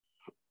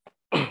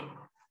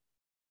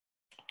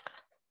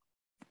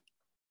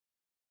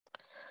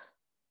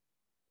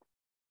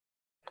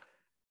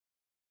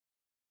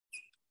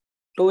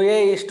2a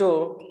is to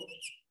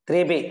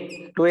 3b,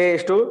 2a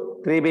is to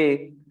 3b,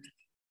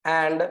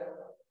 and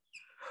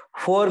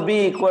 4b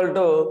equal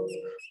to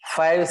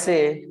 5c.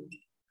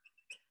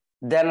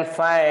 Then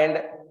find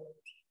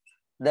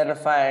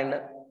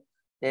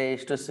a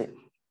is to c.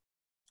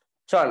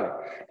 చూడండి,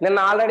 నిన్న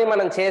already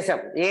మనం చేసాం.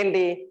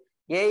 ఏంటి,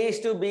 a is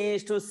to b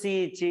is to c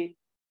ఇచ్చి,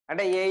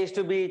 అంటే a is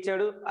to b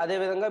ఇచ్చాడు,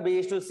 అదేవిధంగా b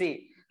is to c.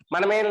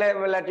 మనం ఏం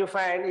లెట్ యు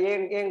ఫైండ్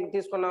ఏం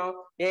తీసుకున్నాం,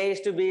 a is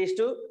to b is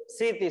to c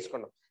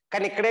తీసుకున్నాం.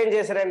 కానీ ఇక్కడ ఏం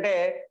చేశారంటే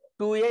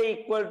 2a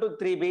equal to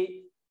 3b,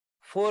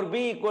 4b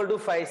equal to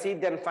 5c,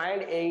 then find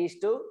a is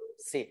to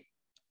c.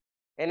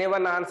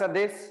 Anyone answer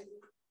this?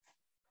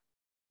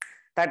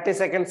 30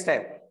 seconds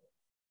time.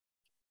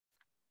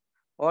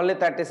 Only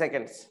 30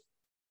 seconds.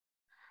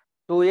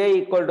 2a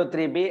equal to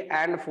 3b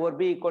and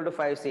 4b equal to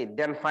 5c.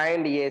 Then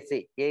find AC.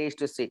 A is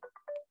to c.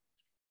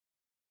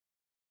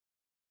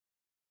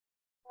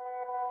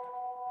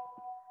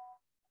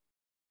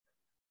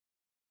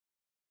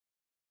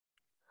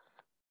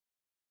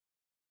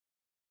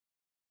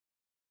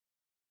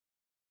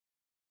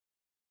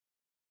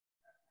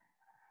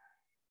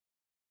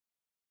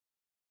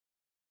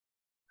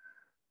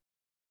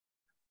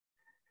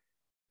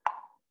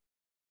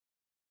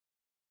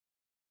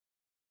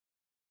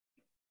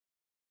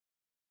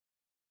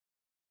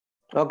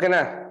 ఓకేనా,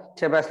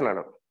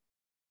 చెప్పేస్తున్నాను.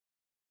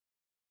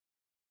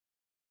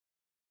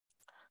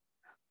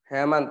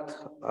 Hemant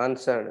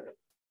answered.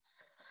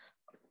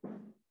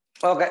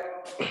 Okay,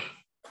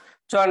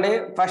 చూడండి,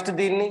 first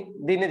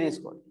దీన్ని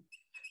తీసుకోండి.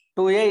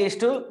 2a is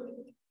to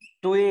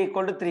 2a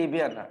equal to 3b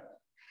అన్నాడు.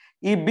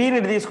 ఈ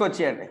bని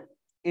తీసుకొచ్చేయండి,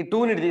 ఈ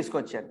 2ని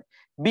తీసుకొచ్చేయండి.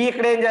 b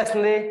ఇక్కడ ఏం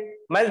చేస్తుంది,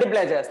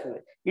 మల్టిప్లై చేస్తుంది.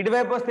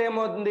 ఇటువైపు వస్తే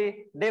ఏమవుతుంది,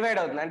 డివైడ్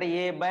అవుతుంది. అంటే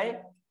a by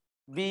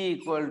b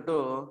equal to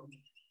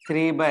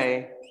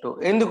 3/2.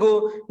 ఎందుకు,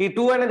 ఈ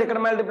 2 అనేది ఇక్కడ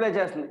మల్టిప్లై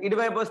చేస్తుంది,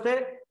 ఇటువైపు వస్తే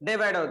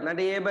డివైడ్ అవుతుంది.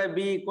 అంటే a by b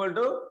equal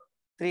to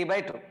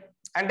 3/2.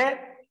 అంటే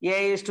a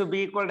is to b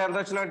equal to ఎంత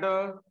వచ్చినట్టు,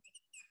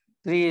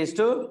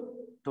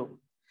 3:2.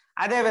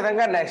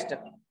 అదేవిధంగా next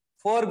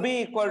 4b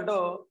equal to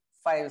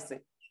 5c.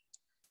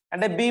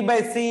 అంటే b by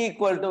c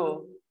equal to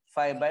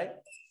 5/4.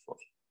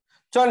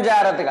 చూడండి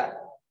జాగ్రత్తగా,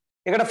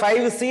 ఇక్కడ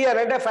 5c అని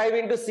అంటే 5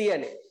 into c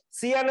అని.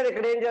 c అనేది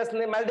ఇక్కడ ఏం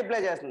చేస్తుంది,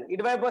 మల్టిప్లై చేస్తుంది.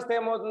 ఇటువైపు వస్తే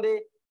ఏమవుతుంది,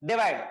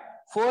 డివైడ్.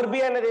 4b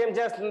అనేది ఏం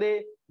చేస్తుంది,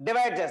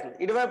 డివైడ్ చేస్తుంది.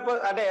 ఇటువైపు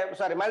అంటే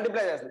సారీ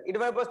మల్టిప్లై చేస్తుంది.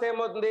 ఇటువైపు వస్తే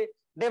ఏమవుతుంది,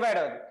 డివైడ్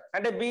అవుతుంది.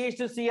 అంటే b is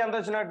to c ఎంత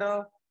వచ్చినట్టు,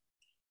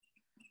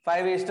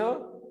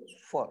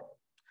 5:4.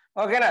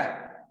 ఓకేనా.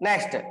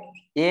 Next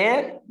a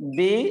b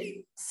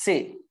c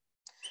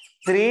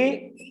 3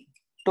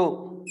 2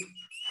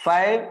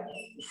 5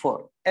 4.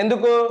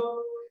 ఎందుకు,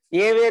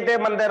 ఏవైతే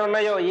మన దగ్గర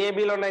ఉన్నాయో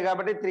ఏబీలు ఉన్నాయి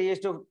కాబట్టి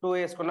 3:2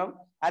 వేసుకున్నాం.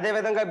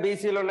 అదేవిధంగా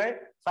బీసీలు ఉన్నాయి,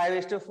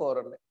 5:4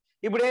 ఉన్నాయి.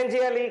 ఇప్పుడు ఏం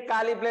చేయాలి,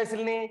 ఖాళీ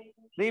ప్లేసుల్ని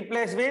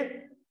రీప్లేస్ విత్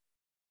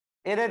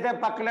ఏదైతే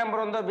పక్క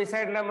నెంబర్ ఉందో,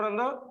 బిసైడ్ నెంబర్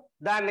ఉందో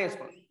దాన్ని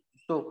వేసుకోండి.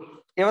 2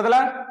 ఇవతల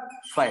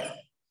 5.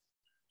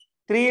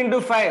 3 into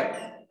 5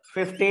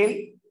 15,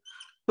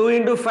 2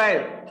 into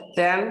 5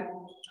 10,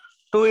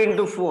 2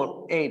 into 4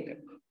 8.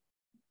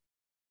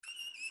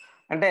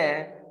 అంటే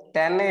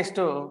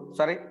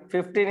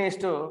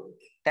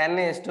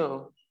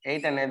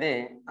 15:10:8 అనేది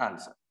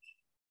ఆన్సర్.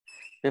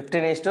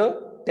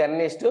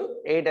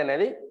 15:10:8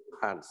 అనేది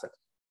ఆన్సర్.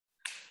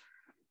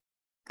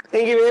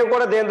 ఇంక ఇవేవి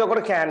కూడా దేంతో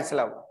కూడా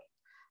క్యాన్సిల్ అవ్వ.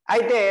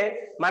 అయితే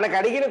మనకు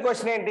అడిగిన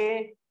క్వశ్చన్ ఏంటి,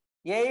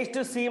 a is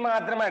to c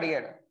మాత్రమే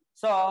అడిగాడు.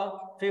 సో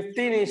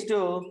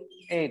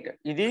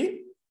 15:8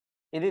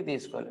 ఇది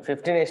తీసుకోవాలి.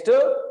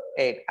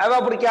 15:8 అవి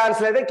అప్పుడు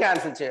క్యాన్సిల్ అయితే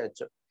క్యాన్సిల్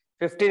చేయొచ్చు.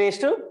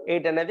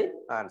 15:8 అనేది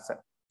ఆన్సర్.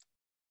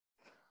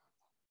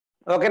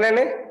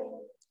 ఓకేనండి.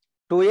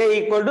 2a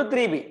equal to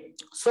 3b.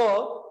 So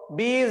b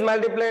is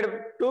multiplied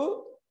to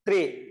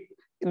 3.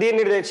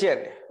 దీన్ని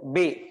తెచ్చేయండి b.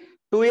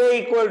 2a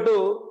equal to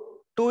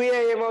 2a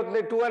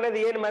ఏమవుతుంది, 2 అనేది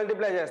a ని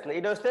మల్టిప్లై చేస్తుంది,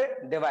 ఇది వస్తే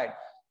divide.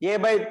 a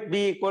by b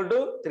equal to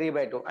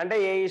 3/2. అంటే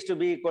a is to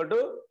b equal to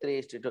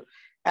 3:2.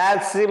 As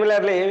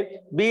similarly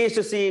b is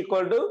to c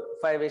equal to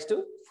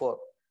 5:4.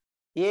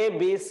 a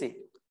b c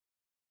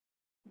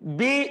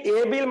b a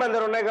b మన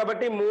దగ్గర ఉన్నాయి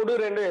కాబట్టి 3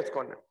 2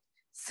 వేసుకోండి.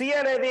 c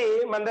అనేది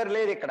మన దగ్గర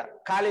లేదు, ఇక్కడ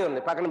ఖాళీ ఉంది,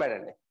 పక్కన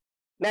పెట్టండి.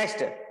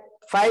 నెక్స్ట్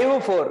 5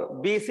 4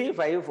 bc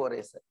 5 4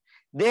 వేస్తారు.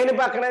 దేని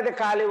పక్కన అయితే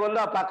ఖాళీ ఉందో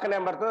ఆ పక్క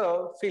నెంబర్తో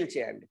ఫిల్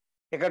చేయండి.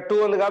 ఇక్కడ 2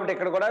 ఉంది కాబట్టి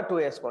ఇక్కడ కూడా 2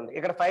 వేసుకోండి.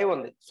 ఇక్కడ 5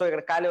 ఉంది, సో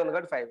ఇక్కడ ఖాళీ ఉంది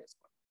కాబట్టి 5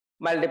 వేసుకోండి.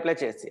 మల్టిప్లై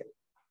చేసి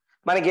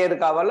మనకి ఏది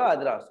కావాలో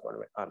అది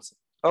రాసుకోండి ఆన్సర్.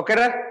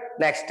 ఓకేనా.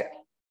 నెక్స్ట్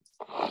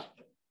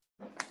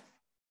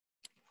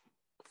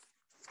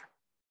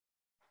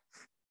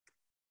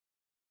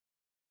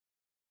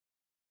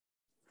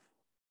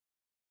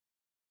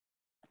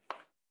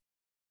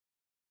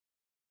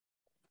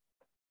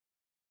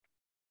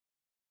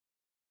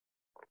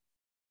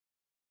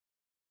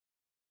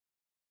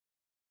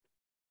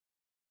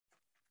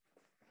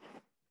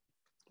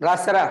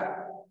రాస్తారా.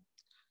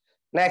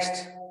 Next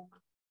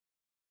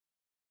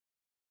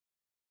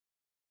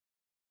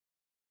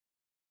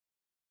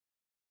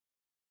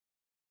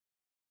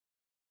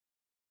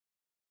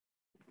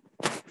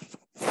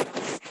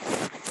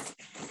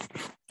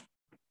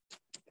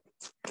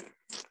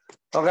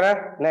Okay,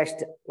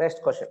 next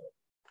question.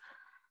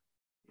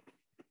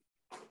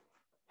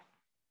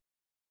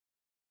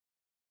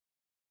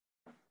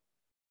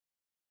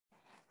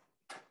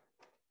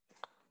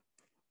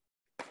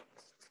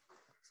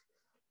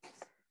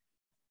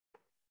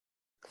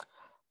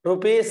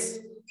 Rupees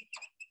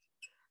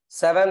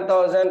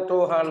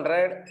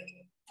 7,200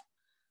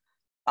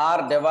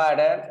 are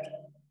divided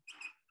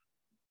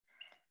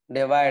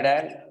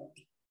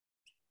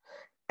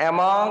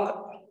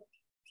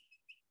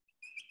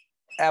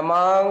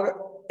among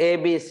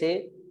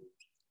ABC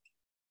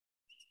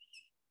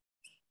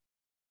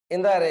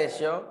in the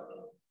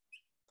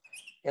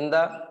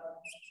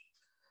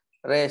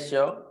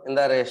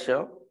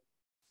ratio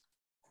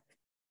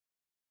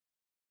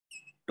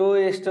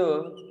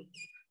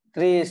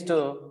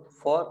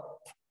 2:3:4.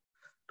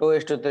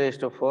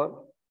 2:3:4.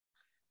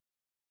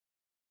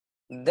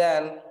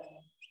 Then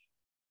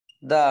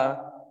the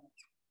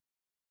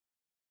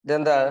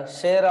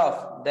share of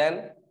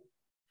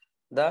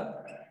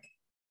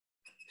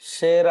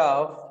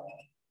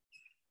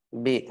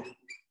B.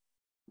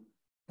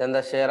 Then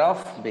the share of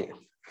B.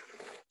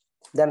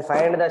 Then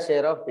find the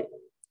share of B.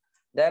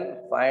 Then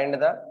find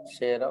the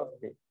share of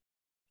B.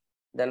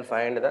 Then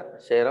find the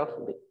share of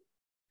B.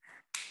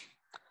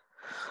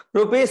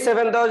 Rupees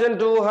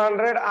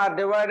 7,200 are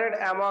divided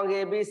among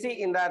ABC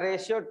in the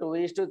ratio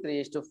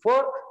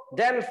 2:3:4.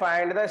 Then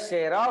find the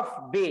share of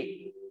B.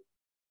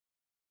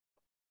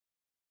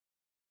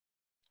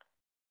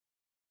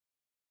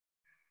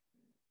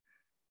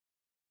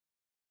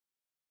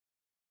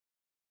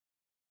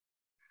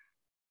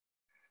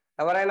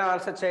 ఎవరైనా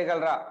answer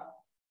చేయగలరా?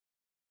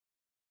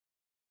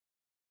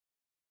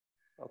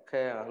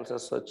 Okay,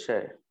 answers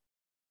వచ్చాయి.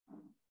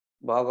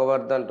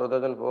 Bhagavardan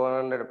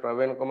 2,400,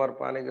 Praveen Kumar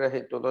Panigrahi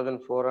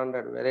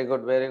 2,400. Very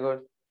good, very good.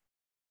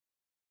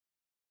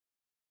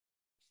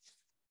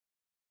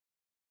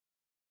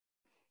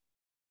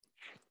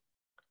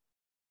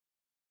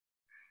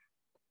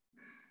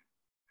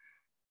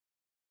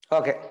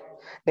 Okay,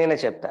 నేనే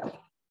చెప్తాను.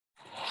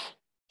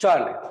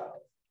 చూడండి,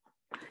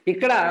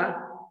 ఇక్కడ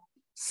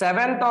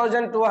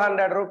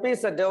 7,200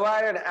 rupees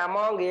divided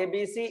among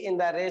ABC in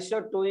the ratio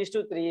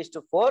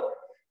 2:3:4.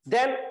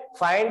 Then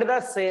find the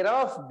share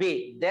of B.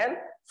 Then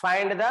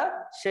find the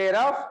share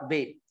of B.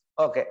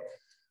 Okay,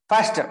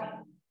 first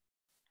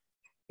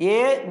A,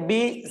 B,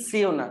 C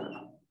ఉన్నారు.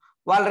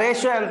 వాళ్ళ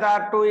ratio ఎంత?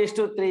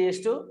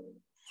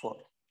 2:3:4.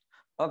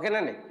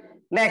 ఓకేనండి.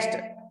 Next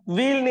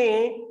వీళ్ళని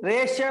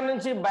ratio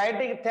నుంచి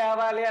బయటికి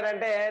తేవాలి అని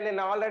అంటే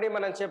నేను ఆల్రెడీ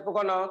మనం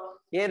చెప్పుకున్నాం,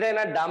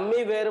 ఏదైనా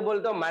డమ్మీ వేరియబుల్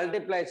తో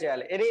మల్టిప్లై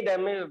చేయాలి. Any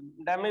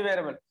dummy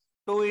variable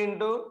 2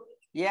 into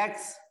x,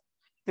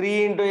 3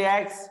 into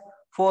x,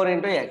 4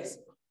 into x.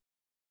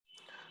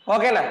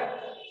 ఓకేనా?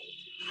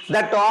 ద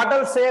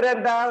టోటల్ షేర్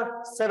ఎంత?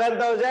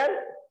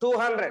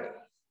 7,200.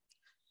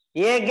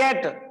 A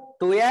get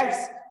 2x,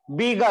 B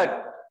get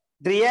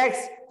 3x,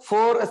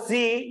 C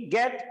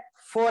get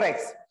 4x.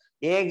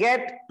 A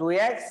get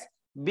 2x,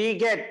 B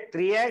get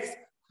 3x,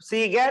 C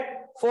get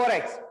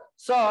 4x.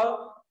 So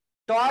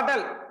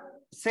total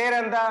share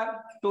ఎంత?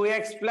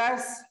 2x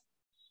plus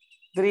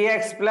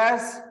 3x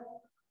plus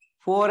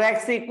 4x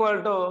equal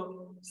to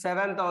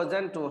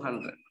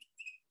 7,200.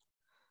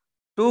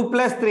 2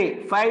 plus 3,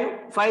 5,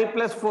 5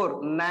 plus 4,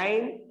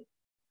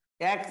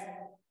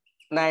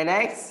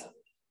 9x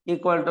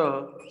equal to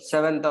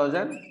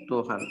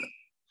 7,200.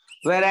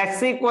 Where x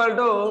equal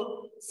to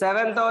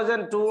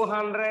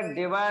 7,200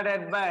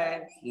 divided by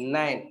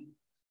 9.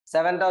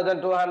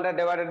 7,200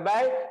 divided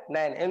by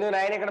 9. ఎందుకు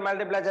 9 ఇక్కడ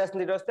multiply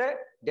చేస్తుంది, ఇటు వస్తే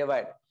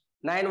divide.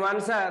 9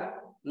 1s are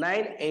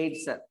 9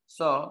 8s are.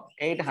 So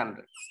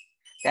 800.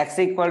 X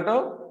equal to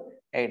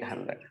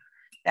 800.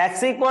 X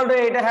equal to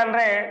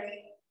 800.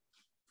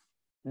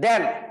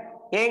 Then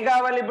ఏం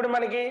కావాలి ఇప్పుడు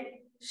మనకి?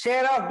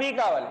 Share of B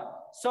కావాలి.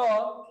 So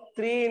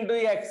 3 into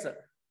x,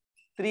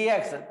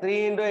 3x, 3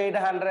 into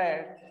 800,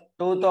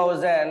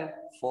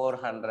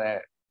 2,400.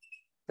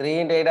 3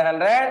 into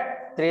 800,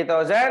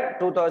 3,000,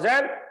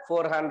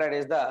 2,400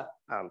 is the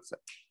answer.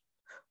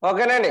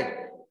 ఓకేనండి,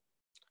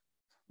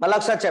 మళ్ళీ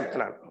ఒకసారి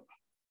చెప్తున్నాను.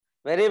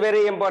 Very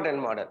very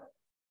important model.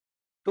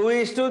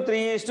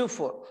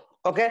 2:3:4.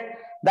 Okay,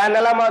 దాన్ని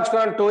ఎలా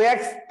మార్చుకున్నాం?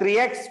 2x,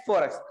 3x,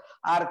 4x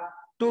are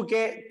 2k,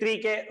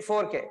 3k,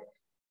 4k,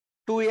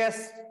 2s,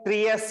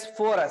 3s,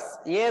 4s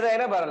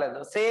ఏదైనా పర్వాలేదు,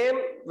 సేమ్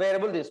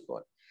వేరియబుల్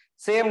తీసుకోవాలి,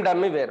 same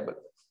dummy variable.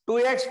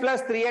 2x plus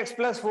 3x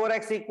plus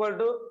 4x equal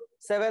to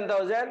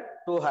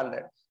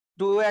 7,200.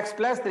 2x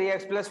plus 3x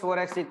plus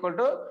 4x equal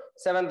to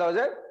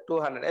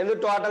 7,200. And the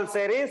total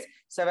share is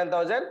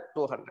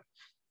 7,200.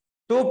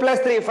 2 plus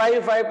 3, 5,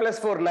 5 plus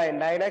 4, 9.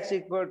 9x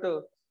equal to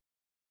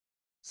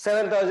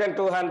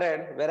 7,200,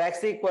 where x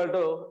equal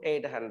to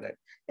 800.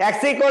 X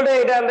equal to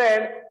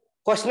 800.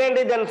 Question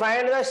ఏంటి? Then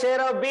find the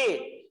share of B.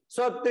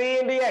 So 3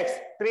 into x,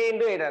 3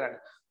 into 800.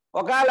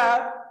 ఒకవేళ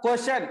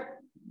question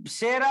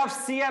share of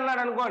C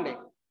అన్నాడు అనుకోండి,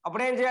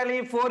 అప్పుడు ఏం చేయాలి?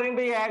 4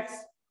 into x,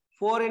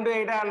 4 into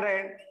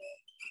 800,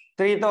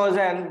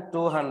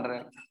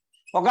 3,200.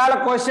 ఒకవేళ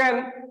question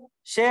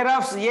share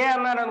of ఏ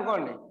అన్నాడు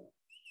అనుకోండి,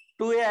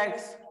 2x,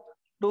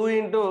 2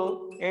 into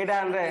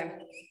 800,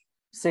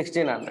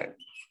 1600.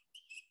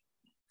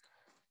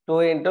 2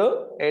 into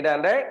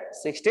 800,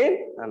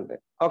 1600.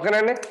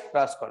 ఓకేనండి,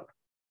 రాసుకోండి.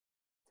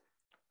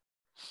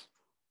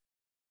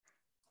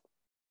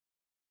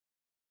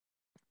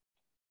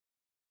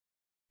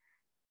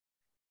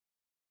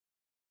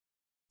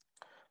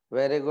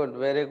 Very good,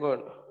 very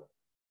good.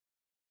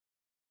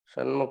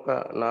 Shanmukha,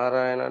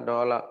 Narayana,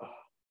 డోలా,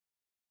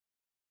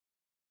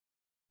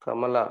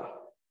 కమల,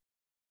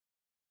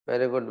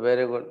 very good,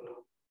 very good.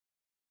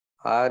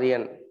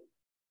 Aryan,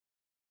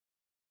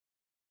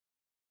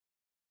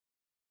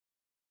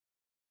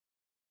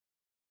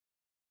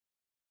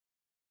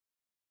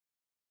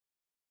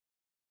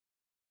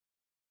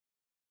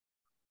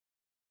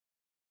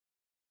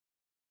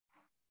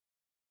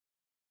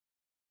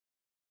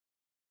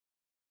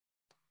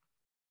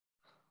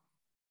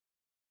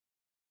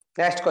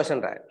 next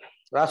question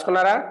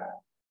రాసుకున్నారా?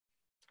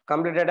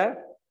 కంప్లీటెడా?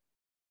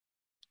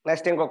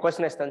 Next ఇంకో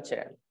క్వశ్చన్ ఇస్తాను,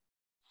 చేయాలి.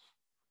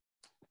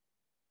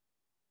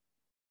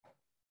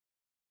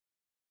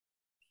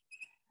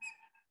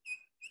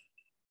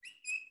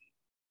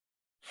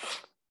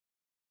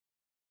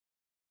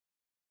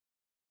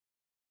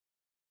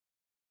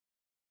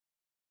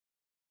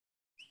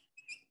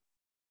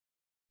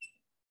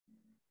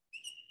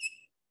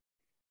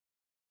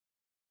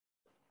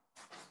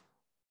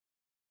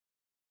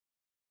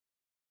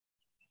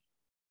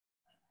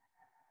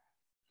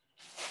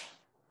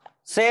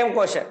 Same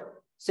question.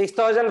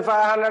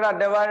 6,500 are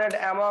divided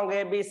among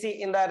ABC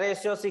in the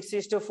ratio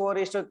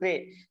 6:4:3.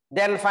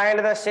 Then find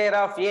the share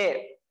of A.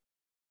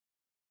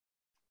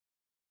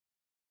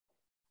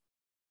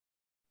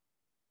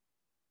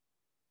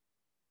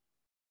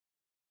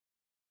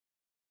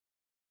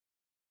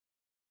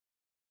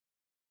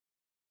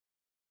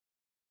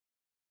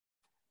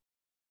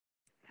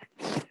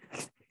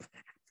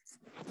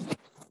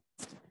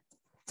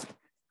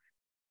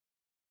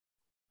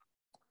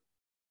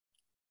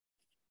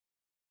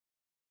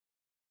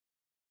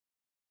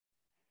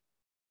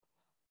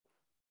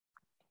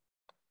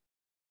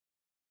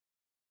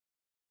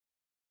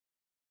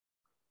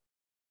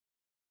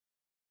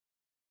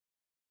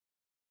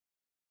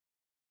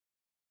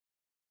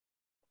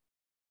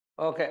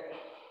 Okay,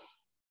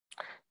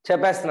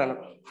 చెప్పేస్తున్నాను.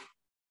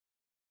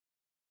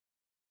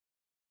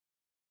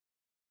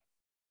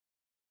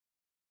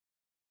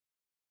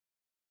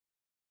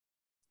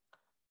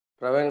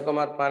 Praveen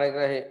Kumar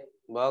Panigrahi,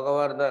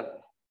 Bhagavardan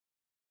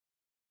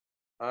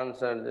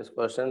answered this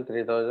question.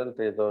 3,000,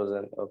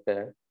 3,000.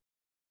 Okay.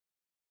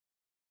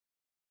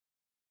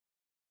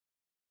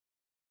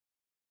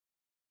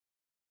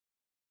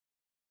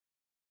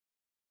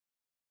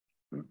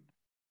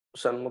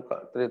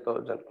 Shanmukha,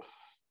 3,000.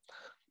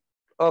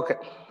 Okay.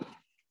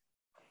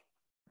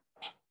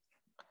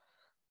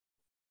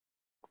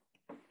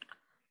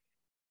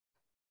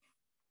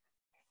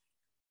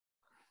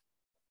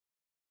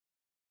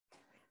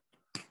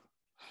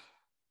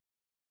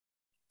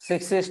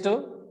 Six is to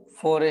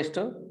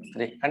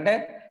 4:3. అంటే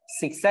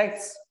 6x,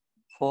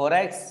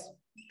 4x,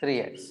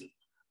 3x.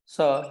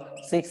 So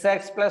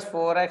 6x plus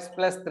 4x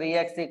plus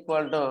 3x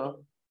equal to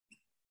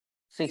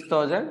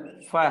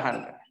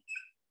 6,500.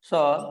 So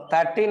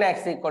 13x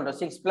equal to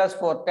 6 plus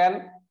 4, 10,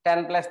 10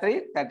 plus 3,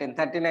 13.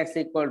 13x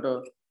equal to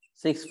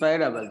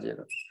 6500.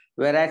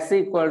 Where x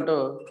equal to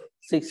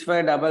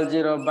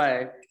 6500 by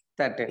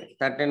 13.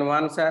 13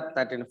 ones are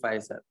 13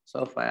 5s are.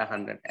 So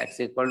 500. X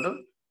equal to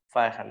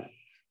 500.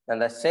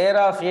 And the share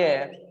of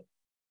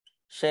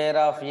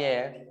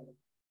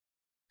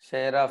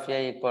A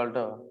equal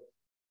to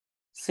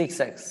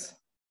 6x.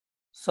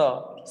 So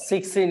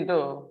 6 into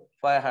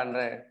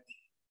 500,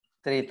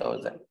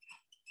 3,000.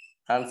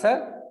 Answer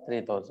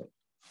 3,000.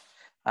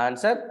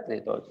 Answer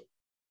 3,000.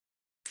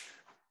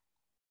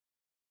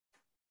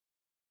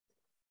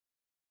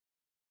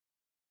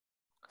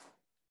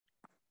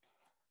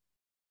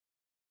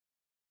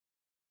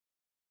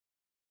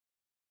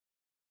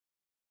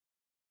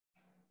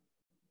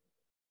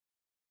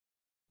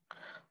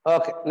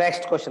 Okay,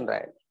 next question,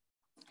 right?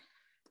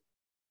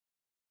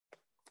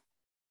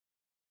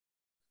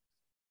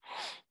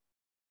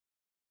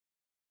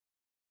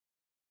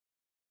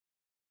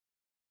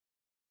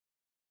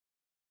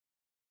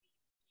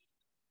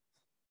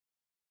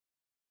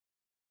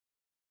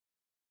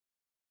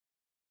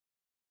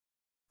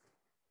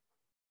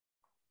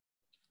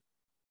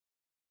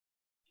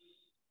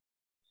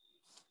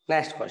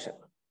 Next question.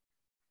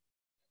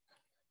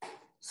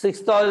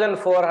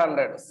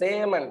 6,400.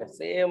 Same and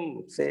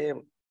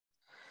same.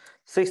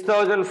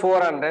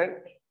 6,400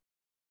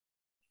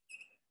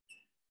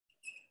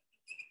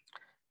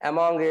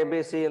 among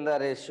ABC in the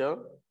ratio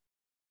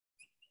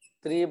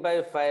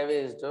 3/5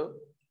 is to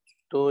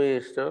 2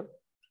 is to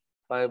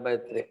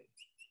 5/3.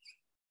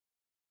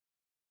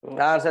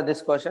 Answer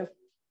this question.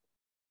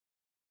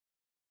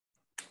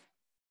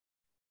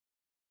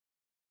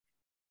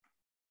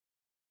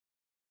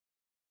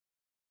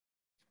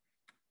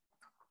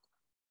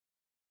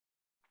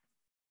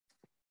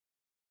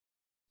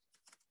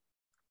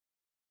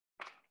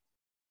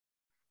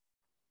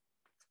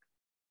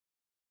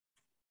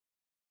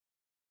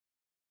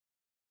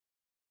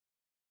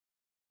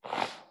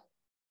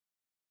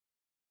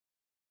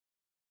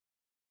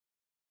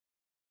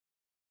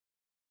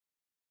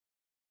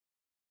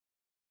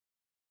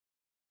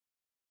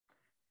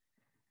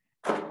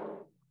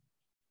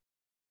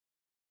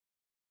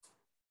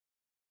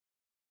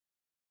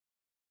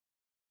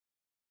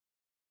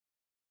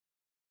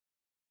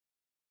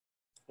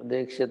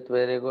 Dixit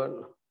very good.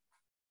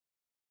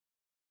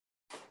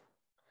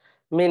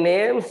 Me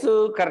names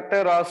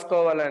కరెక్ట్గా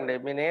రాసుకోవాలండి.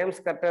 మీ names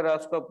కరెక్ట్గా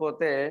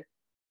రాసుకోకపోతే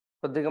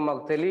కొద్దిగా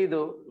మాకు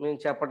తెలియదు మేము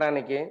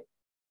చెప్పడానికి.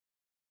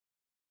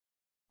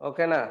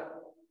 ఓకేనా?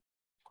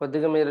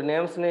 కొద్దిగా మీరు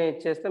నేమ్స్ని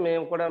ఇచ్చేస్తే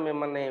మేము కూడా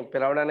మిమ్మల్ని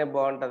పిలవడానికి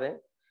బాగుంటుంది,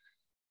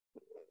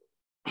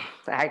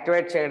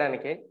 యాక్టివేట్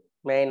చేయడానికి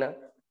main.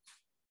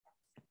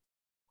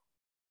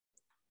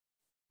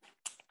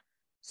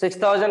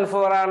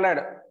 6,400.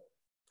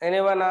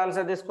 Anyone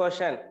answer this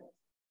question?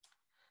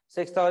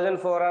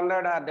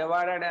 6,400 are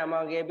divided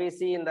among ABC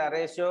in the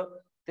ratio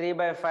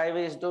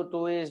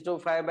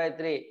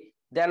 3/5:2:5/3.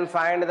 Then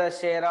find the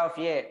share of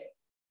A.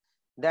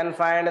 Then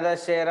find the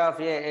share of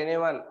A.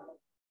 Anyone?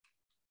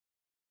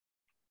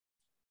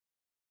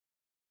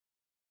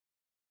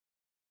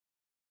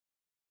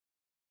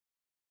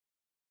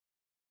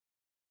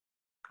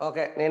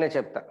 Okay, నేను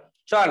చెప్తా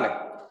చూడండి.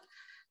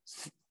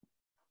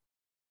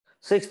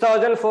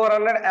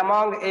 6,400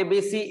 among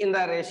ABC in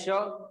the ratio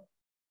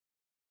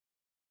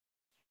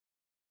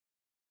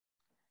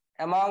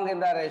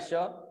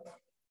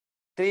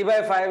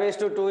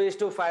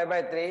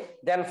 3/5:2:5/3.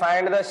 Then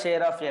find the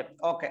share of A.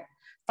 Okay,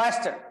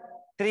 first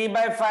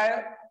 3/5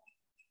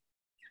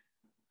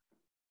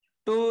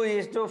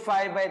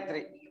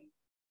 2:5/3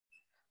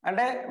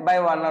 అంటే by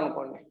 1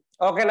 అనుకోండి.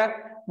 ఓకేనా?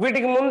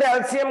 వీటికి ముందు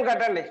LCM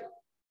కట్టండి.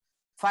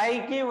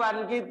 5కి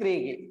 1కి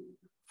 3కి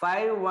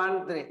 5 1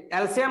 3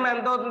 LCM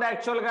ఎంత అవుతుంది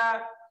యాక్చువల్గా?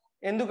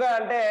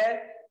 ఎందుకంటే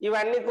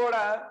ఇవన్నీ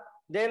కూడా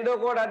దేంతో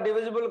కూడా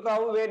డివిజిబుల్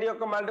కావు, వేటి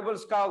యొక్క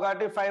మల్టిపుల్స్ కావు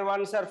కాబట్టి 5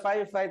 1s are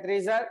 5, 5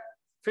 3s are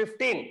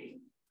 15.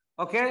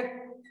 Okay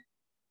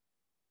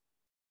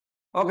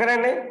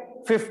ఓకేనండి.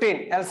 15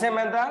 LCM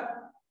ఎంత?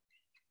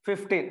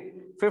 15.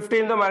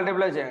 15తో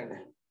మల్టిప్లై చేయండి.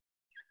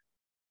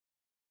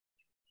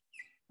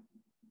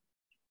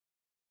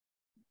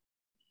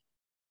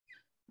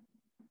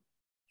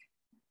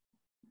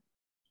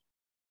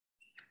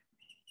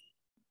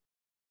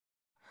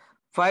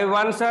 Five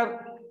 1s are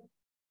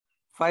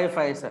 5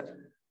 5s are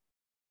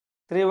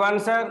 3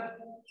 1s are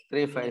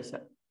 3 5s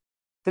are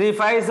 3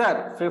 5s are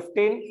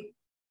 15,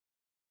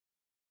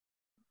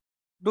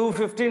 2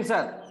 15s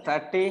are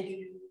 30,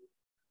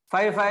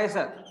 5 5s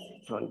are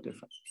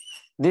 25.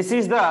 This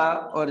is the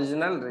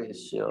original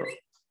ratio.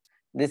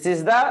 This is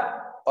the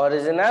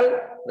original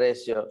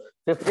ratio.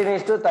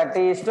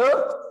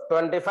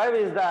 15:30:25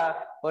 is the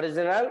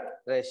original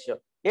ratio.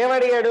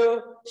 ఏమడిగాడు?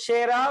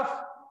 Share of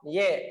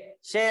A.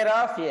 Share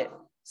of A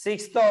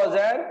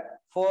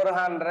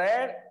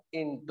 6,400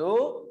 into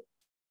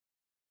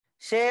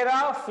share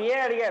of ఏ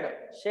అడిగాడు.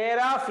 Share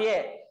of ఏ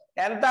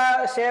ఎంత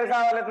share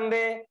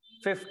కావాలండి?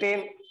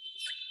 15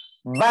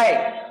 by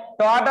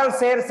total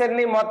shares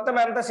ఎన్ని, మొత్తం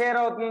ఎంత share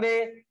అవుతుంది?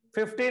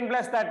 15 +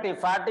 30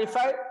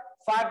 45,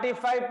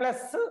 45 +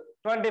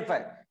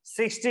 25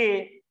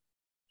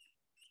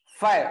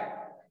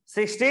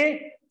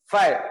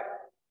 65.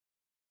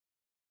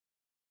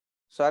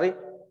 Sorry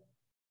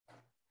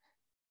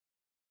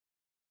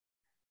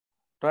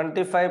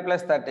 25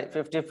 + 30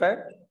 55,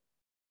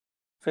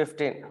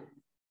 15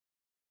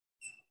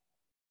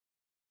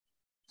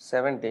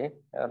 70.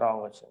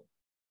 Wrong వచ్చింది.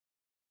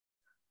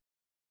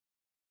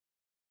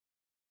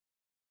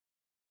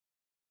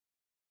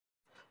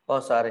 ఓ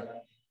sorry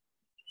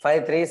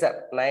 5 3s are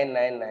 9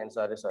 9 9.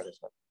 Sorry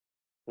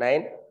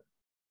 9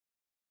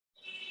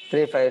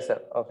 3 5s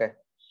are okay.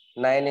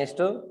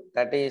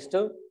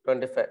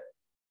 9:30:25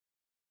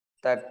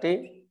 30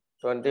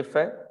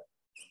 25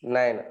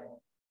 9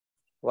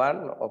 1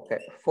 okay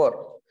 4.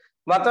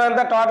 మొత్తం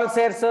ఎంత టోటల్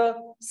షేర్స్?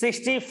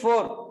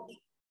 64.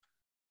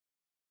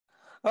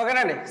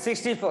 ఓకేనండి.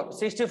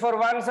 64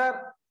 1s are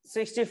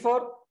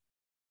 64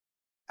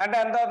 అంటే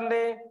ఎంత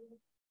అవుతుంది?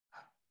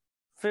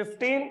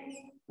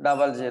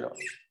 1500.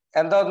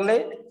 ఎంత అవుతుంది?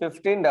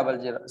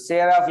 1500.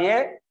 షేర్ ఆఫ్ ఏ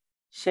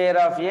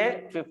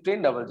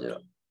 1500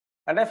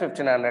 అంటే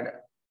 1500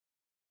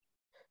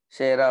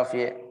 షేర్ ఆఫ్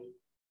ఏ.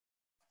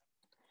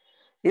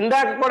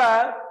 ఇందాక కూడా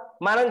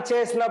మనం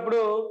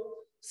చేసినప్పుడు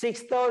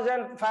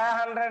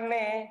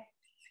 6,500ని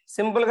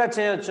సింపుల్గా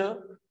చేయొచ్చు.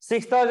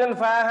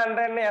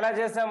 6,500ని ఎలా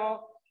చేసాము?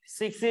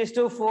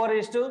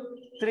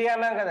 6:4:3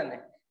 అన్నాం కదండి.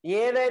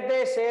 ఏదైతే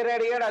షేర్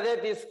అడిగాడు అదే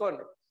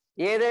తీసుకోండి.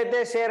 ఏదైతే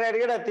షేర్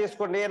అడిగాడు అది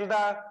తీసుకోండి. ఎంత?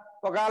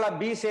 ఒకవేళ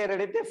బి షేర్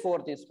అడిగితే 4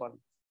 తీసుకోండి.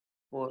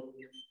 4.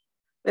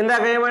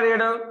 ఇందాక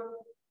ఏమడిగాడు?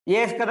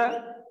 ఏ కదా,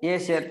 ఏ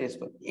షేర్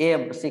తీసుకోండి. ఏ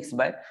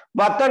 6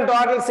 మొత్తం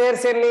టోటల్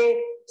షేర్స్ ఎన్ని?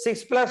 6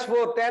 +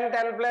 4 10,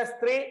 10 +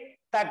 3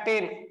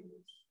 13.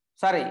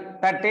 Sorry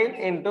 13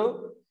 into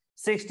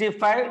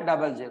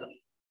 6500.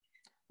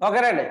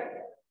 ఓకేనండి.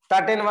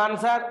 13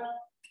 1s are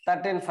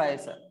 13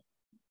 5s are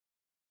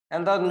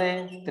ఎంత అవుతుంది?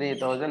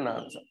 3000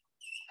 ఆన్సర్.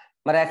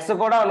 మరి ఎక్స్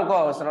కూడా అనుకో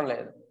అవసరం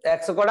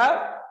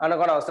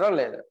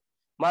లేదు.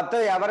 మొత్తం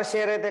ఎవరి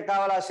షేర్ అయితే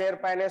కావాలో ఆ షేర్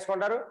పైన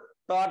వేసుకుంటారు.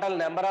 Total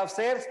number of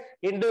shares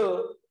into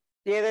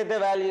ఏదైతే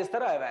వాల్యూ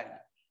ఇస్తారో ఆ వాల్యూ.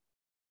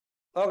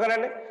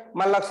 ఓకేనండి.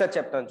 మళ్ళీ ఒకసారి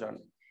చెప్తాను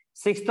చూడండి.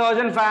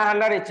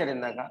 6,500 ఇచ్చాడు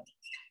ఇందాక.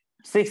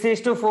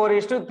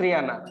 6:4:3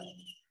 అన్నారు.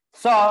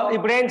 సో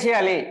ఇప్పుడు ఏం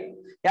చేయాలి?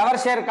 ఎవరి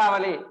షేర్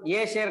కావాలి? ఏ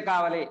షేర్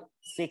కావాలి.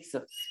 6.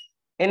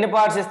 ఎన్ని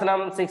పార్ట్స్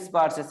ఇస్తున్నాం? 6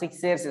 పార్ట్స్, 6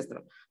 షేర్స్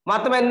ఇస్తున్నాం.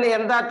 మొత్తం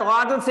ఎంత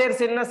టోటల్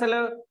షేర్స్ ఎన్ని అసలు?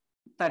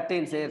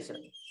 13 shares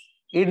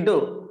into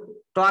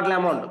total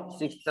amount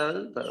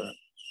 6,000.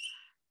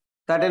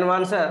 13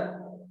 1s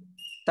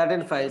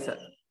 13 5s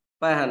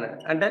 500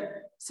 అంటే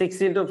 6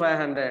 into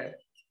 500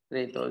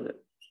 3,000.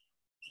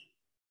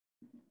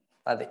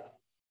 అది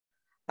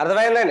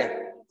అర్థమైందండి.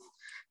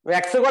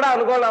 ఎక్స్ కూడా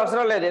అనుకోవాల్సిన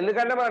అవసరం లేదు,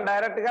 ఎందుకంటే మనం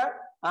డైరెక్ట్ గా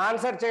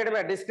ఆన్సర్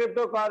చేయడమే.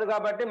 డిస్క్రిప్టివ్ కాదు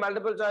కాబట్టి,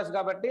 మల్టిపుల్ చాయిస్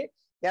కాబట్టి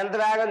ఎంత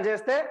వేగం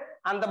చేస్తే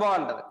అంత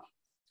బాగుంటది.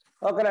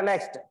 ఓకేనా?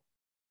 నెక్స్ట్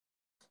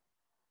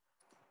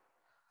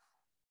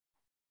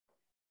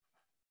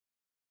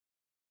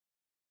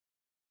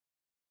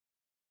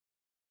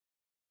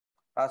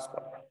రాసుకో.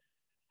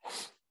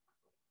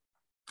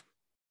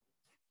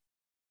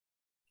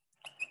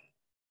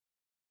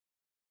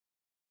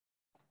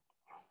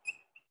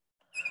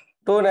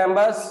 Two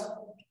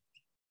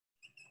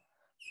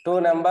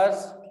numbers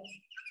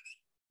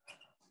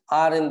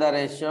are in the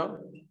ratio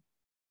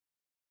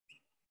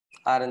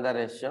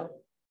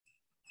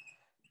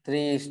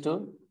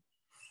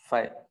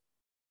 3:5.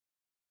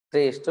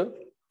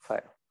 3:5.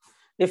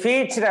 If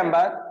each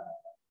number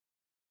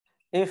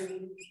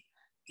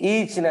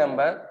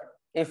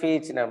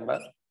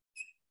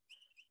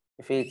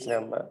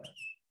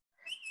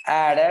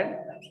added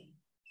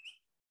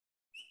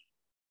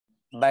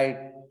by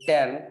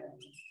 10,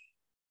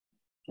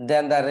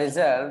 then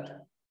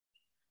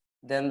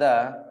the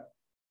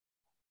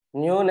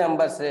new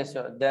numbers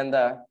ratio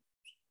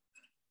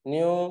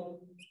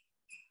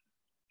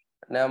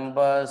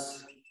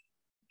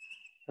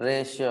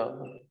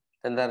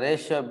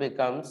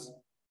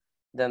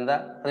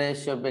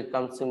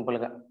becomes simple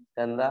ga,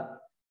 then the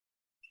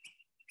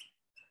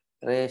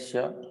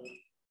ratio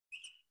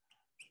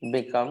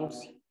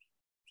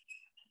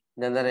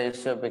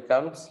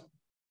becomes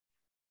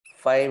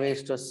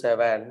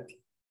 5:7.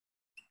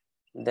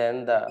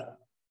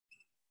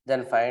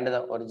 Then find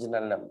the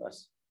original numbers.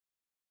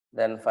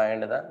 Then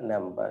find the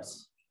numbers.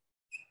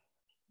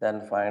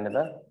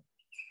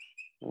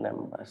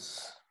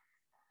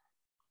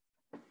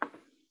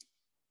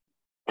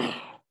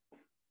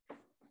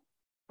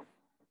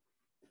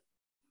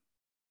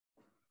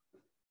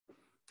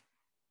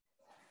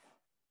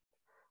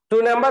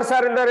 Two numbers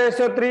are in the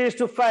ratio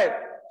 3:5.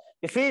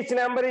 If each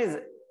number is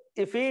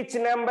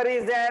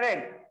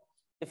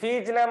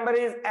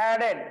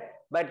added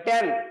by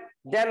 10,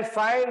 then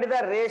find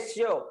the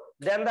ratio.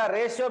 Then the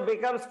ratio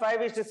becomes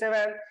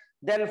 5:7.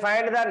 Then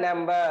find the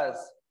numbers.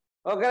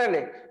 Okay,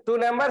 అండి. Two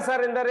numbers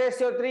are in the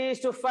ratio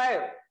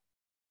 3:5.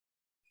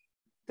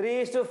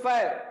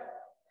 3:5.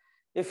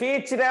 If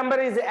each number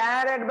is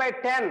added by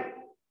 10,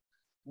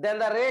 then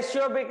the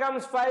ratio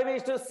becomes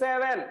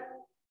 5:7.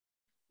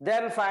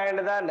 Then find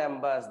the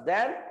numbers.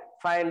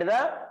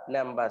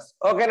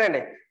 Okay,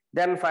 అండి.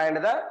 Then find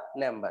the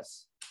numbers.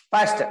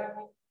 First,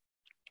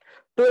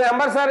 two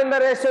numbers are in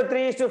the ratio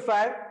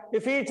 3:5.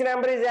 If each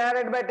number is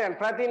added by 10,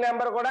 ప్రతి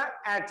number కూడా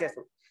add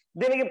చేస్తాం.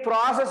 దీనికి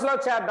process లో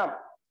చేద్దాం.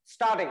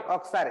 Starting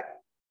ఒకసారి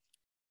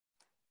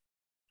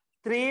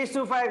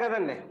 3:5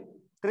 కదండి.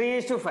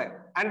 3:5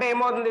 అంటే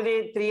ఏమవుతుంది? ఇది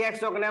 3x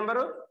ఒక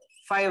నెంబరు,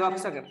 5x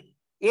ఒక.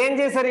 ఏం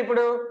చేశారు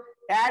ఇప్పుడు?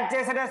 యాడ్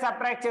చేశారా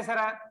సబ్ట్రాక్ట్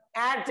చేశారా?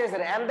 యాడ్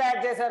చేశారు. ఎంత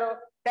యాడ్ చేశారు?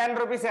 10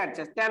 రూపీస్ యాడ్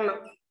చేశారు. 10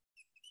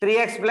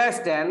 3x +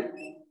 10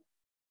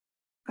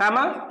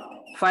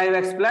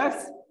 5x +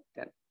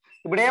 10.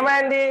 ఇప్పుడు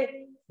ఏమైంది?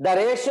 The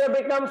ratio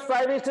becomes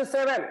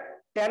 5:7.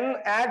 10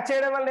 యాడ్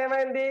చేయడం వల్ల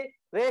ఏమైంది?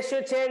 రేషియో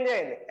చేంజ్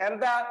అయింది.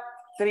 ఎంత?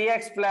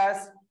 3x +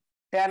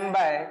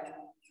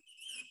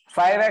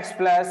 10/5x +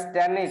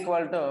 10 =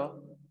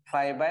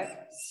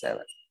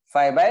 5/7.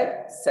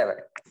 5/7.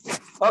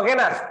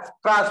 ఓకేనా?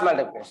 Cross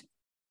multiplication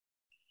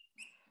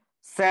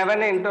 7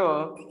 ×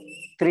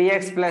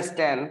 3x +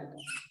 10,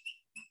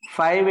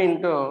 5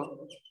 ×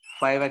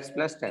 5x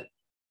 + 10.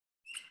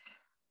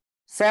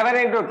 7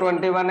 ×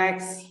 21x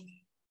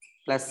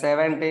 +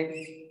 70,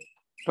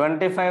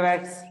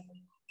 25x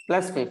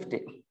 + 50.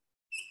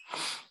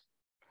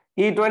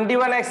 ఈ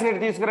 21x ని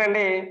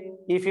తీసుకురండి,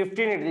 ఈ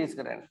 50 ని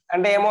తీసుకురండి.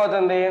 అంటే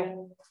ఏమవుతుంది?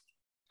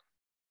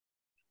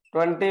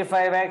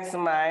 25x -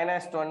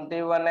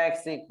 21x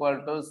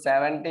 =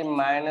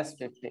 70 -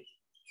 50.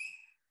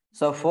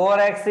 So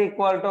 4x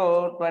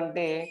 =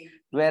 20,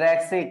 where x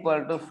 =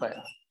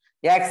 5.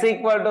 X =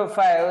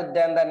 5,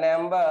 then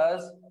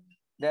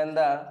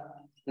the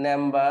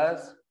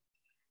numbers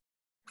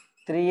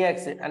 3x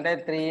అంటే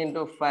 3 ×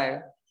 5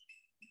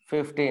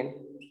 15,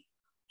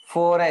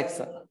 4x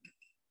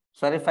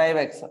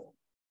 5x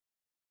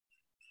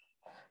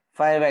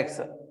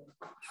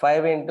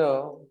 5 ×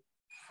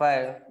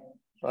 5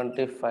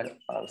 25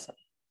 answer.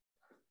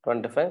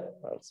 25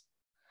 answer.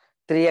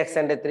 3x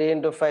అంటే 3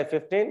 × 5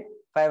 15,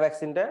 5x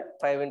అంటే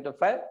 5 ×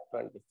 5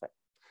 25.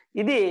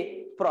 ఇది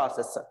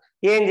ప్రాసెస్.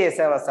 ఏం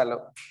చేసాం అసలు?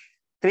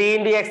 3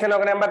 × x అని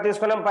ఒక నెంబర్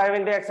తీసుకున్నాం, 5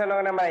 × x అని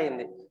ఒక నెంబర్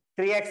అయింది.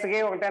 3x కి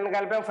ఒక 10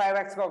 కలిపాం,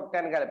 5x కి ఒక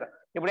 10 కలిపాం.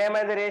 ఇప్పుడు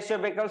ఏమైంది? Ratio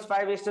becomes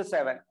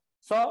 5:7.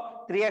 So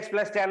 3x +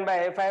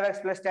 10/5x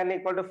 + 10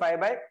 =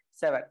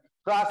 5/7.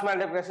 Cross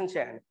multiplication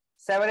చేయండి.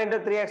 7 into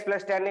 3x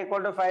plus 10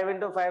 equal to 5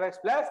 into 5x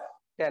plus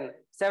 10.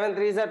 7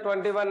 3s are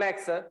 21x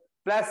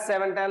plus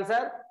 7 10s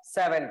are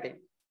 70.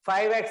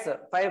 5x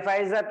 5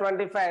 5s are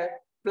 25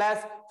 plus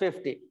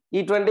 50.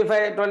 ఈ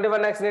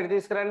 21x ని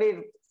తీసుకురండి,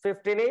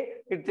 50 ని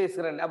ఇటు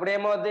తీసుకురండి. అప్పుడు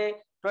ఏమవుద్ది?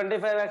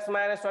 25x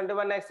minus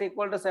 21x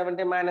equal to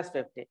 70 minus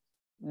 50.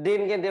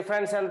 దీనికి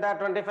డిఫరెన్స్ ఎంత?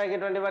 25 కి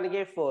 21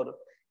 కి 4.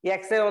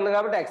 x ఉంది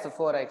కాబట్టి x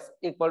 4x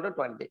equal to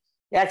 20.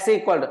 x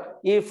equal to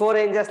ఈ 4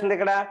 ఏం చేస్తుంది?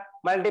 ఇక్కడ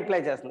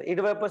మల్టిప్లై చేస్తుంది.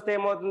 ఇటువైపు వస్తే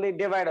ఏమవుతుంది?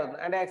 డివైడ్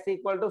అవుతుంది. అంటే x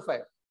equal to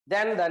 5.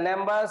 Then the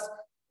numbers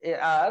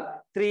are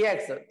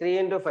 3x 3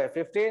 into 5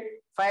 15,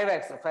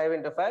 5x 5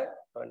 into 5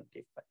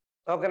 25.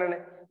 ఓకేనండి,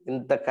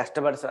 ఇంత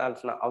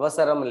కష్టపడాల్సిన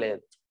అవసరం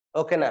లేదు.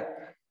 ఓకేనా,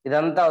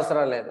 ఇదంతా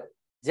అవసరం లేదు.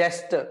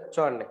 జస్ట్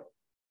చూడండి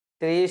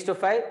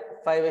 3:5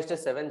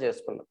 5:7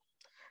 చేసుకున్నాం.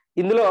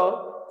 ఇందులో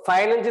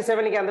 5 నుంచి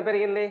 7కి ఎంత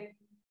పెరిగింది?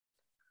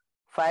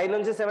 5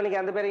 నుంచి 7కి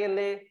ఎంత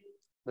పెరిగింది?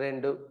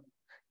 2.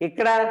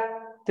 ఇక్కడ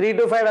 3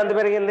 to 5 ఎంత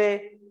పెరిగింది?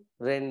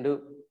 2.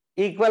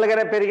 ఈక్వల్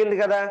గానే పెరిగింది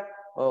కదా.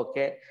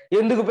 ఓకే,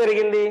 ఎందుకు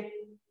పెరిగింది?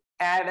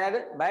 యాడెడ్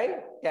బై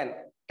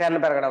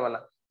 10 పెరగడం వల్ల.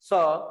 సో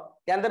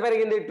ఎంత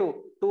పెరిగింది?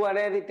 2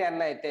 అనేది 10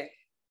 అయితే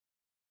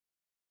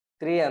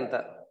 3 ఎంత?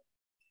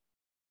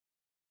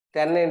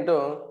 10 into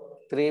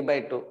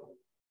 3/2.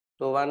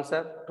 2 1s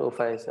are 2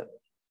 5s are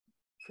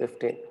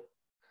 15.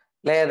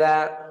 లేదా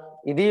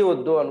ఇది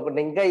వద్దు అనుకుంటే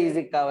ఇంకా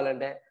ఈజీ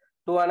కావాలంటే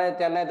 2 అనేది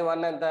 10 అయితే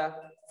 1 ఎంత?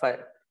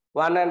 5.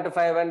 1 into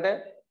 5 అంటే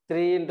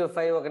 3 into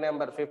 5 ఒక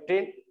నెంబర్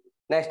 15.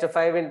 నెక్స్ట్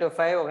 5 into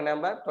 5 ఒక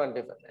నెంబర్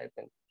 25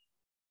 అయిపోయింది.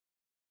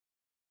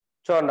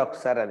 చూడండి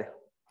ఒకసారి అది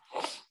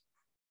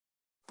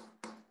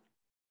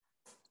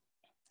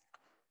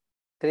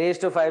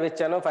 3:5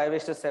 ఇచ్చాను,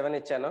 5:7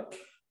 ఇచ్చాను.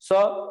 సో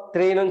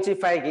 3 నుంచి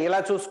 5కి ఇలా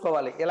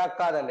చూసుకోవాలి, ఇలా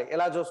కాదండి,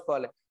 ఇలా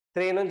చూసుకోవాలి.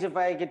 3 నుంచి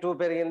 5కి 2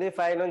 పెరిగింది,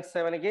 5 నుంచి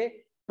 7కి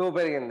 2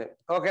 పెరిగింది.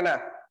 ఓకేనా.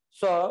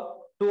 సో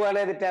 2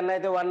 అనేది 10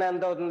 అయితే 1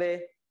 ఎంత అవుతుంది?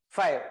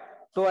 5.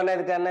 2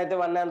 అనేది 10 అయితే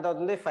 1 ఎంత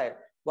అవుతుంది? 5.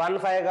 1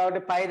 5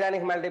 కాబట్టి పై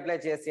దానికి మల్టిప్లై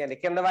చేసేయండి,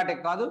 కింద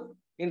వాటికి కాదు.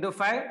 Into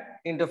 5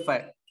 into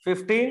 5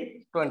 15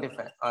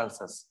 25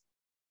 answers.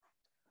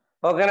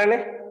 ఓకేనండి,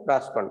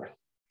 రాసుకోండి.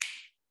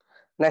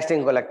 నెక్స్ట్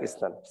ఇంకో లెక్క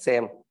ఇస్తాను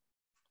సేమ్.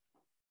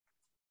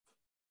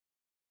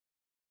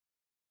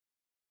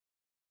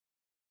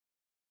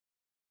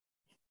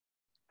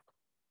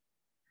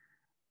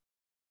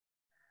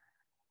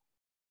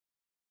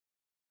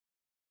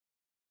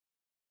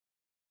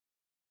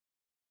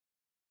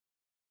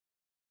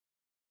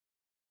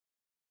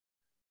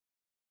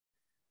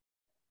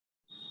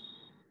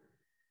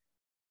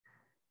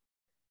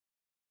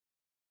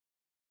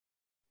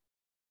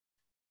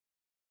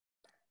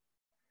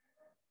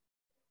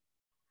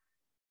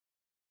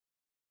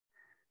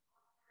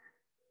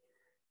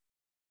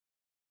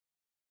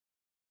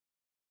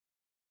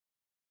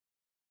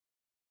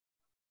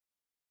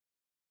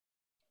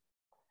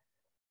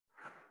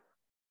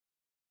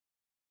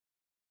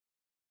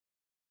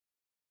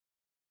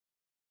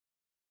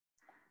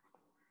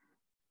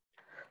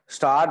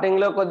 స్టార్టింగ్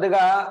లో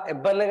కొద్దిగా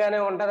ఇబ్బందిగానే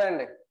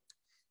ఉంటదండి.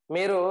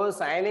 మీరు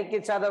సైనిక్కి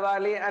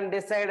చదవాలి అని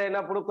డిసైడ్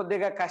అయినప్పుడు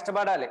కొద్దిగా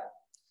కష్టపడాలి.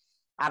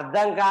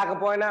 అర్థం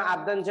కాకపోయినా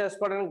అర్థం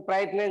చేసుకోవడానికి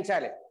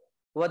ప్రయత్నించాలి,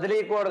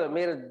 వదిలేయకూడదు.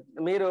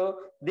 మీరు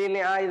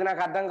దీన్ని ఇది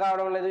నాకు అర్థం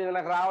కావడం లేదు, ఇది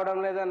నాకు రావడం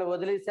లేదు అని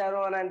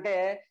వదిలేశారు అని అంటే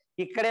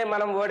ఇక్కడే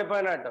మనం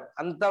ఓడిపోయినట్టు.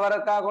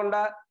 అంతవరకు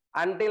కాకుండా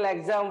అంటిల్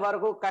ఎగ్జామ్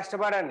వరకు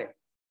కష్టపడండి.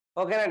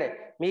 ఓకేనండి,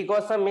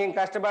 మీకోసం మేము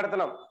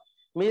కష్టపడుతున్నాం,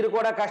 మీరు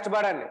కూడా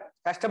కష్టపడండి.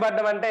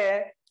 కష్టపడడం అంటే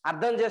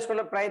అర్థం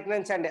చేసుకునే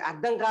ప్రయత్నించండి.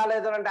 అర్థం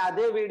కాలేదు అంటే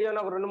అదే వీడియోని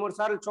ఒక 2-3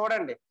 సార్లు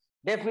చూడండి,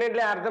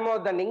 డెఫినెట్లీ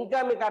అర్థమవుద్దండి. ఇంకా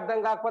మీకు అర్థం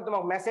కాకపోతే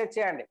మాకు మెసేజ్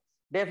చేయండి,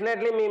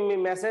 డెఫినెట్లీ మీ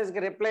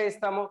మెసేజ్కి రిప్లై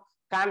ఇస్తాము,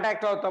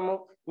 కాంటాక్ట్ అవుతాము,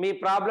 మీ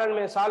ప్రాబ్లం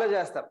మేము సాల్వ్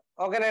చేస్తాం.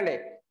 ఓకేనండి,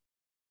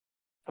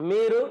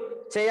 మీరు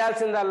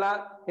చేయాల్సిందల్లా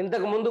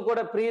ఇంతకు ముందు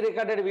కూడా ప్రీ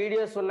రికార్డెడ్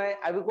వీడియోస్ ఉన్నాయి,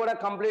 అవి కూడా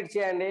కంప్లీట్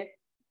చేయండి.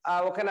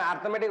 ఓకేనా,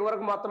 అర్థమెటిక్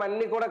వరకు మొత్తం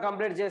అన్ని కూడా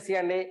కంప్లీట్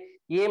చేసేయండి.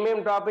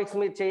 ఏమేం టాపిక్స్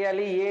మీరు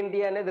చేయాలి ఏంటి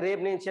అనేది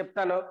రేపు నేను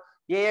చెప్తాను,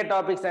 ఏ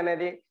టాపిక్స్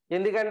అనేది.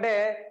 ఎందుకంటే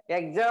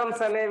ఎగ్జామ్స్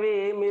అనేవి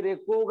మీరు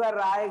ఎక్కువగా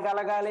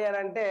రాయగలగాలి అని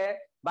అంటే,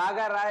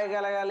 బాగా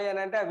రాయగలగాలి అని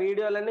అంటే ఆ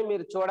వీడియోలన్నీ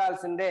మీరు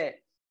చూడాల్సిందే.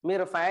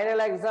 మీరు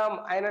ఫైనల్ ఎగ్జామ్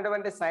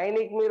అయినటువంటి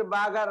సైనిక్ మీరు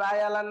బాగా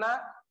రాయాలన్నా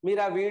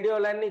మీరు ఆ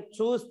వీడియోలన్నీ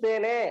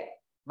చూస్తేనే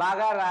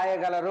బాగా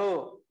రాయగలరు.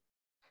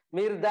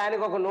 మీరు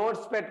దానికి ఒక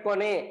నోట్స్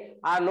పెట్టుకొని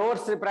ఆ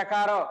నోట్స్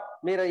ప్రకారం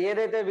మీరు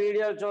ఏదైతే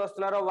వీడియోలు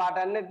చూస్తున్నారో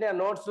వాటన్నిటిని ఆ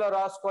నోట్స్ లో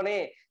రాసుకొని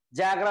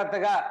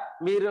జాగ్రత్తగా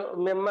మీరు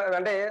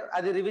అంటే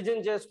అది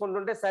రివిజన్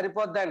చేసుకుంటుంటే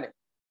సరిపోద్దండి.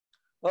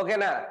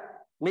 ఓకేనా,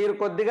 మీరు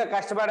కొద్దిగా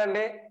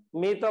కష్టపడండి,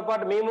 మీతో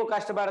పాటు మేము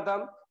కష్టపడతాం,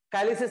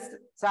 కలిసి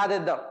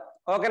సాధిద్దాం.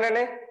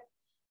 ఓకేనండి.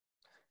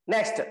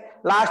 నెక్స్ట్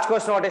లాస్ట్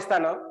క్వశ్చన్ ఒకటి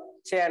ఇస్తాను,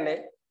 చేయండి.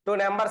 2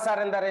 numbers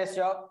are in the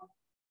ratio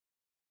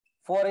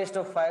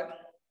 4:5.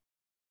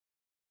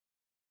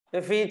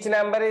 If each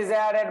number is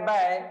added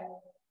by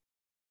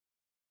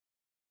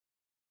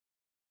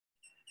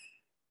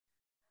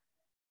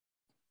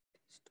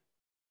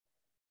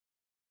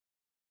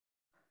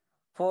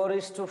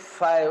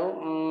 4:5,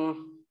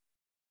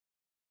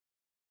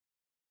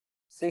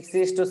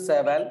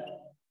 6:7,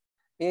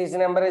 each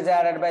number is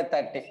added by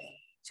 30.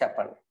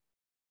 చెప్పండి,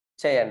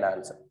 చేయండి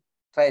ఆన్సర్,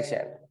 ట్రై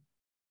చేయండి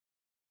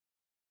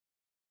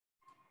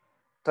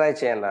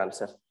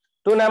answer.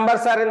 2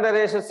 numbers are in the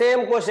ratio,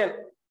 same question,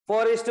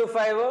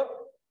 4:5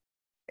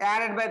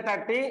 added by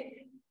 30.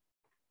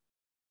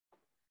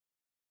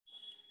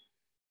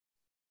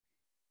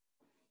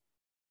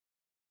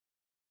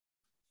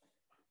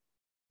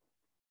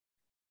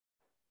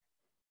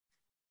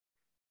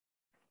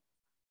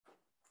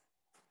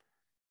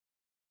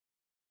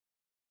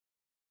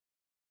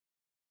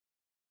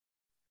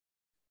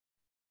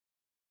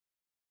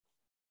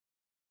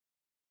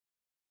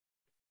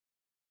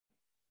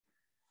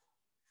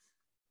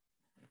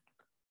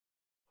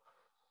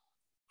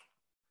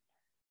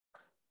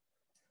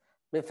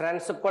 మీ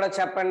ఫ్రెండ్స్కి కూడా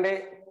చెప్పండి,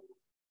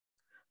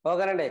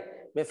 ఓకేనండి,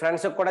 మీ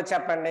ఫ్రెండ్స్కి కూడా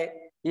చెప్పండి,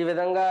 ఈ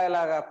విధంగా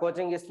ఇలాగ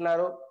కోచింగ్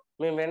ఇస్తున్నారు,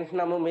 మేము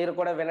వింటున్నాము, మీరు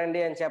కూడా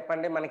వినండి అని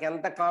చెప్పండి. మనకి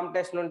ఎంత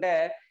కాంపిటీషన్ ఉంటే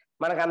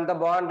మనకు అంత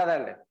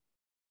బాగుంటుందండి.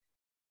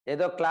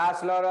 ఏదో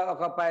క్లాస్లో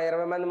ఒక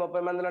 20 మంది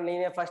 30 మందిలో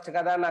నేనే ఫస్ట్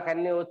కదా, నాకు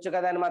అన్ని వచ్చు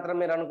కదా అని మాత్రం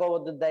మీరు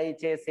అనుకోవద్దు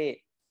దయచేసి,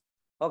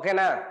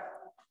 ఓకేనా?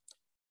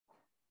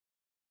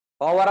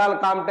 ఓవరాల్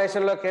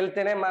కాంపిటీషన్లోకి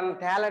వెళ్తేనే మన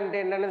టాలెంట్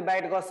ఏంటనేది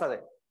బయటకు వస్తుంది.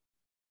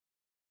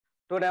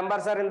 2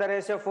 numbers are in the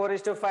ratio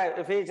 4:5.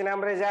 If each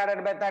number is added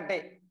by 30,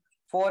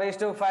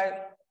 4:5,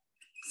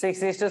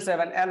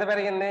 6:7. ఎంత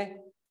పెరిగింది?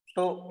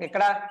 2.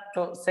 ఇక్కడ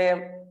 2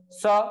 సేమ్.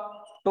 సో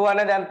 2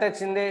 అనేది ఎంత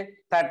వచ్చింది?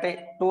 30.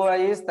 2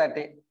 is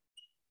 30.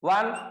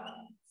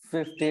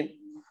 115.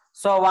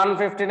 సో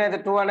 115 అయితే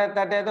 2 అనేది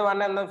 30 అయితే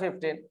 1 ఎంత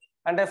 15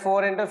 అంటే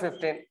 4 into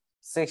 15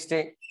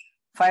 60.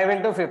 5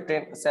 into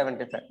 15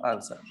 75.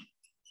 ఆన్సర్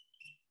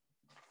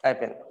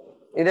అయిపోయింది.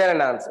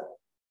 ఇదేనండి ఆన్సర్.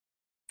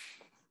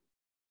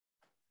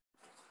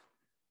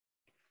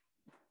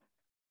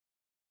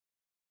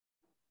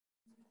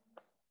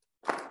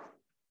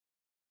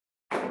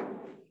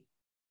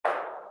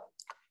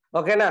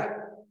 ఓకేనా?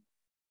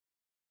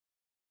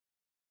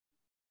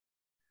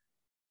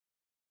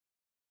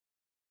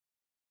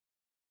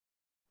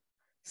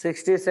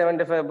 Sixty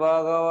 75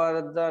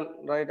 భాగవర్ధన్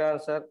right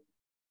answer.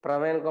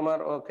 Praveen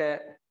Kumar okay.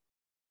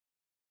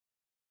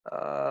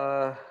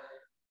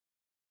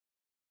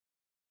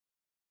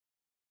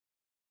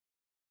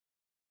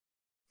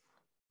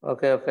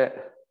 Okay okay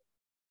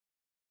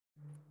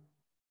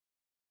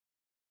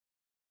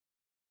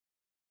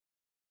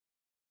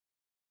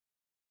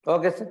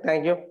okay sir,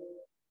 thank you.